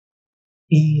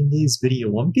In this video,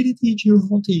 I'm going to teach you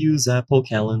how to use Apple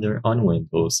Calendar on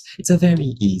Windows. It's a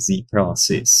very easy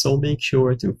process, so make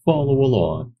sure to follow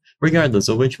along. Regardless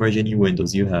of which version of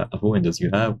Windows you have,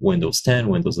 Windows 10,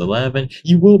 Windows 11,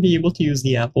 you will be able to use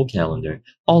the Apple Calendar.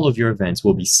 All of your events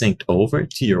will be synced over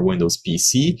to your Windows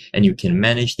PC, and you can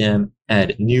manage them,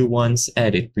 add new ones,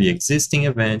 edit pre-existing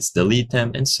events, delete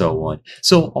them, and so on.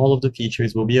 So all of the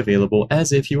features will be available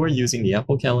as if you were using the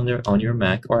Apple Calendar on your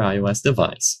Mac or iOS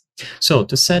device. So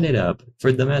to set it up,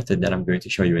 for the method that I'm going to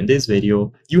show you in this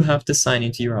video, you have to sign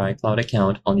into your iCloud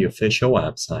account on the official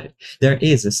website. There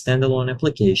is a standalone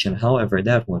application, however,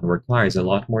 that one requires a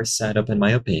lot more setup in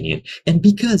my opinion, and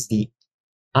because the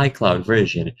iCloud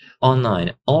version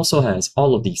online also has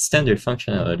all of the standard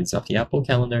functionalities of the Apple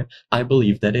Calendar, I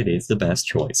believe that it is the best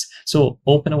choice. So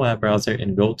open a web browser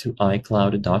and go to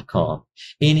iCloud.com.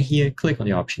 In here, click on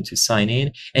the option to sign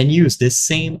in and use this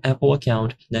same Apple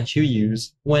account that you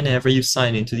use whenever you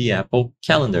sign into the Apple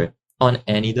Calendar on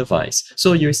any device.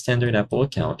 So your standard Apple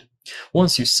account.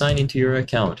 Once you sign into your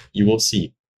account, you will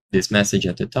see this message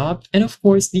at the top, and of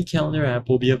course the calendar app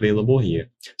will be available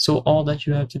here. So all that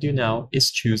you have to do now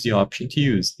is choose the option to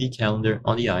use the calendar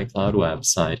on the iCloud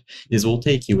website. This will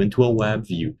take you into a web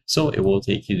view, so it will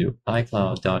take you to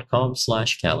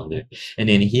iCloud.com/calendar, and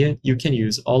in here you can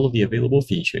use all of the available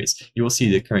features. You will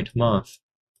see the current month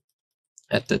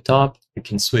at the top. You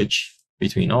can switch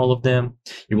between all of them.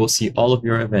 You will see all of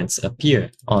your events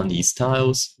appear on these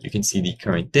tiles. You can see the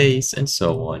current days and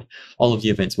so on. All of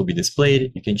the events will be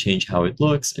displayed. You can change how it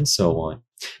looks and so on.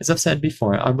 As I've said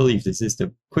before, I believe this is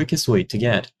the quickest way to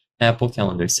get Apple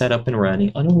Calendar set up and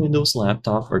running on a Windows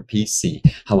laptop or PC.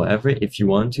 However, if you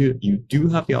want to, you do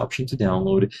have the option to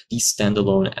download the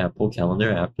standalone Apple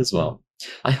Calendar app as well.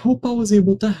 I hope I was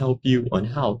able to help you on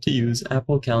how to use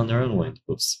Apple Calendar on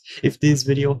Windows. If this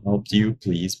video helped you,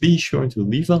 please be sure to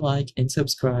leave a like and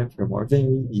subscribe for more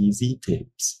very easy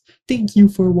tips. Thank you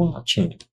for watching.